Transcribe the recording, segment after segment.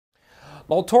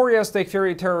Notorious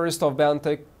Takfiri terrorist of banned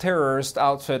terrorist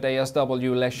outfit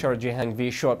ASWJ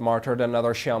shot martyred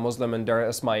another Shia Muslim in Dera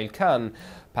Ismail Khan,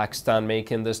 Pakistan,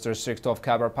 making this district of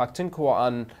Khyber Pakhtunkhwa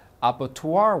an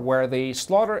abattoir where they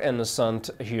slaughter innocent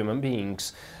human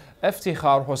beings.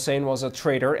 Iftikhar Hussain was a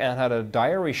trader and had a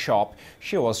dairy shop.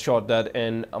 She was shot dead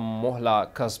in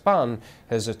MohallahQasaban.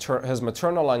 His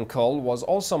maternal uncle was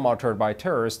also martyred by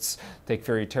terrorists.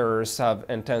 Takfiri terrorists have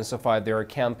intensified their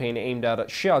campaign aimed at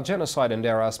Shia genocide in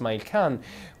Dera Ismail Khan,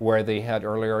 where they had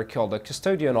earlier killed a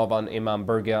custodian of an Imam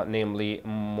Bargah, namely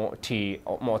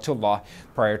Motiullah.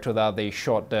 Prior to that, they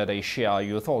shot dead a Shia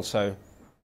youth also.